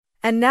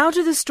And now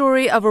to the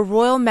story of a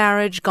royal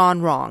marriage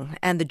gone wrong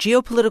and the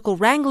geopolitical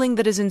wrangling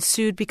that has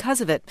ensued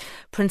because of it.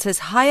 Princess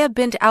Haya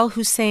bint Al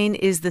Hussein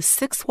is the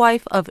sixth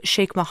wife of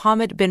Sheikh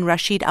Mohammed bin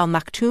Rashid Al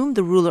Maktoum,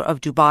 the ruler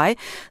of Dubai.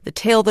 The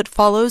tale that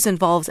follows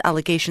involves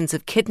allegations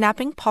of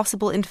kidnapping,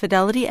 possible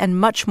infidelity, and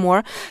much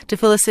more. To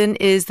fill us in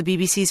is the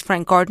BBC's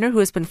Frank Gardner, who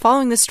has been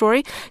following this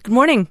story. Good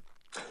morning.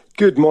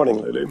 Good morning,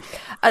 Lulu.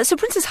 So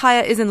Princess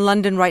Haya is in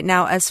London right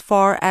now, as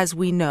far as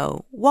we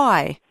know.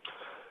 Why?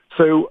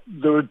 So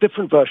there are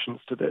different versions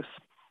to this.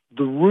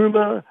 The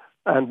rumor,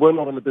 and we're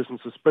not in the business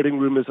of spreading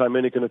rumors, I'm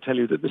only going to tell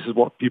you that this is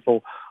what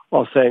people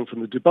are saying from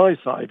the Dubai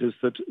side, is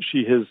that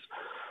she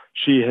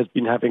has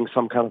been having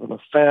some kind of an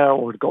affair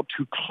or had got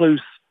too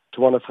close to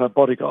one of her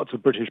bodyguards, a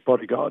British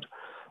bodyguard.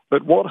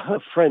 But what her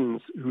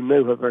friends who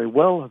know her very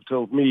well have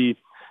told me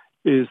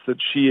is that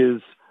she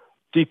is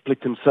deeply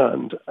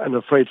concerned and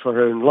afraid for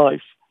her own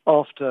life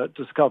after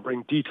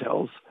discovering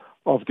details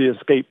of the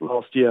escape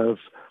last year of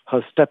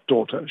her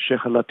stepdaughter,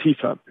 Sheikha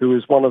Latifa, who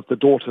is one of the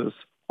daughters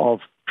of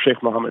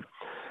Sheikh Mohammed.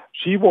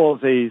 She was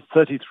a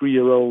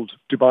 33-year-old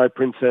Dubai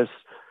princess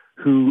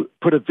who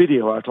put a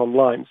video out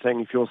online saying,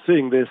 if you're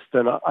seeing this,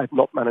 then I've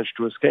not managed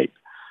to escape.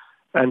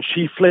 And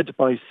she fled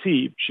by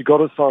sea. She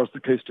got as far as the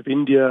coast of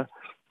India,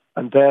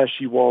 and there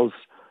she was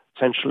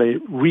essentially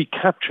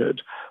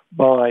recaptured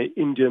by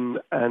Indian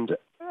and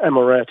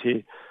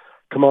Emirati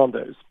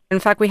commandos. In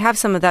fact, we have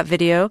some of that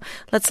video.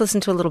 Let's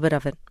listen to a little bit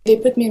of it. They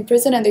put me in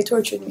prison and they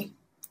tortured me.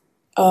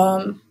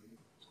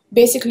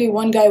 Basically,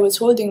 one guy was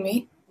holding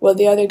me while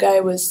the other guy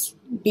was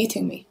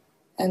beating me.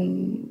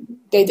 And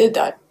they did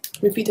that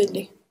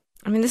repeatedly.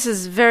 I mean, this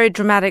is very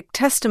dramatic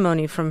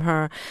testimony from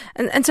her.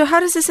 And so how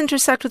does this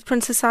intersect with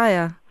Princess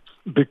Haya?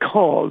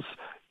 Because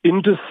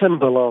in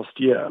December last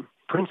year,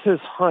 Princess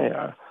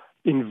Haya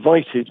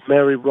invited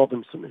Mary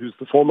Robinson, who's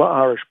the former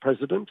Irish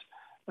president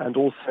and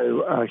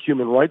also a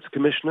human rights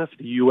commissioner for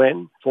the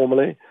UN,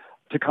 formerly,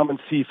 to come and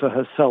see for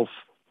herself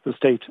the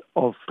state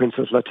of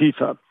Princess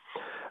Latifa.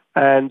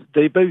 And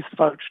they both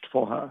vouched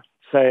for her,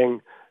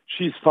 saying,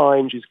 she's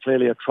fine, she's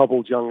clearly a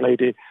troubled young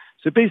lady.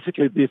 So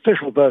basically, the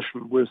official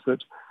version was that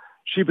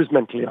she was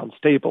mentally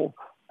unstable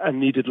and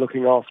needed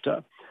looking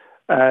after.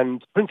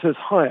 And Princess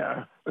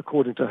Haya,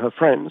 according to her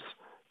friends,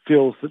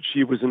 feels that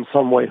she was in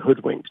some way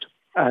hoodwinked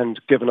and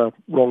given a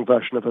wrong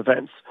version of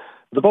events.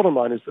 The bottom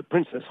line is that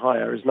Princess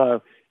Haya is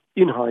now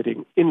in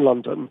hiding in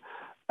London,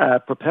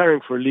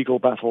 preparing for a legal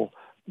battle,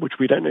 which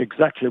we don't know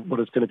exactly what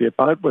it's going to be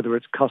about, whether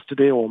it's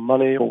custody or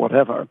money or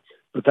whatever,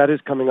 but that is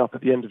coming up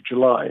at the end of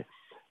July.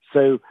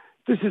 So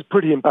this is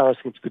pretty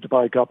embarrassing to the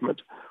Dubai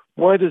government.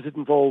 Why does it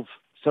involve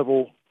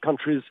several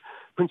countries?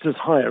 Princess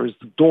Haya is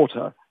the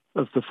daughter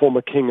of the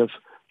former king of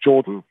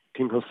Jordan,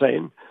 King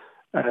Hussein,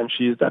 and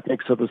that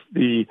makes her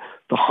the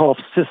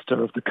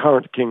half-sister of the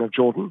current king of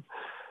Jordan.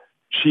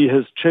 She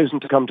has chosen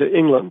to come to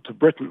England, to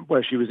Britain,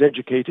 where she was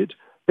educated.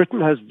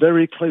 Britain has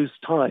very close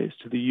ties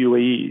to the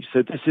UAE,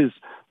 so this is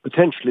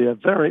potentially a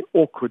very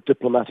awkward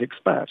diplomatic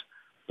spat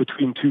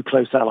between two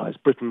close allies,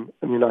 Britain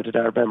and the United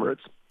Arab Emirates.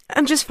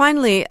 And just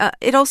finally,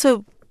 it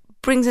also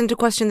brings into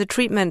question the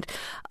treatment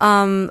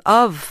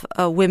of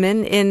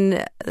women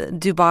in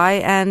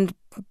Dubai and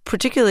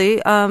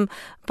particularly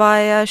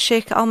by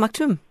Sheikh Al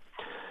Maktoum.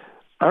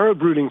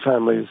 Arab ruling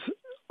families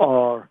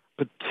are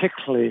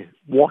particularly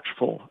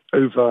watchful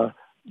over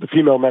the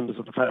female members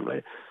of the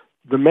family.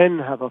 The men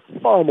have a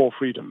far more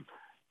freedom,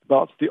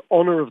 but the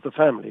honor of the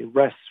family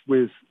rests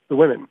with the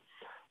women.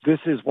 This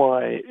is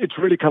why it's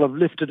really kind of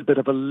lifted a bit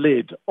of a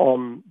lid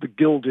on the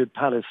gilded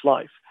palace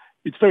life.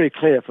 It's very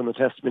clear from the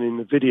testimony in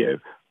the video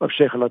of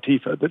Sheikha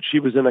Latifa that she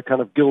was in a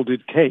kind of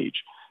gilded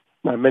cage.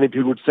 Now, many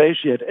people would say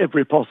she had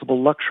every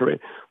possible luxury,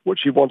 what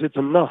she wanted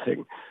for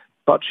nothing,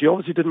 but she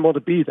obviously didn't want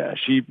to be there.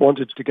 She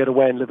wanted to get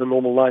away and live a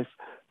normal life,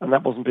 and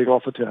that wasn't being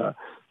offered to her.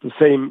 The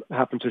same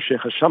happened to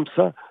Sheikha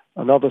Shamsa,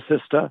 another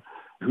sister,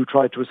 who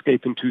tried to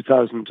escape in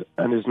 2000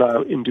 and is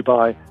now in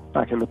Dubai,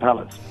 back in the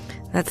palace.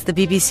 That's the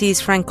BBC's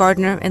Frank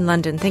Gardner in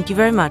London. Thank you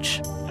very much.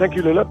 Thank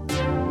you, Lula.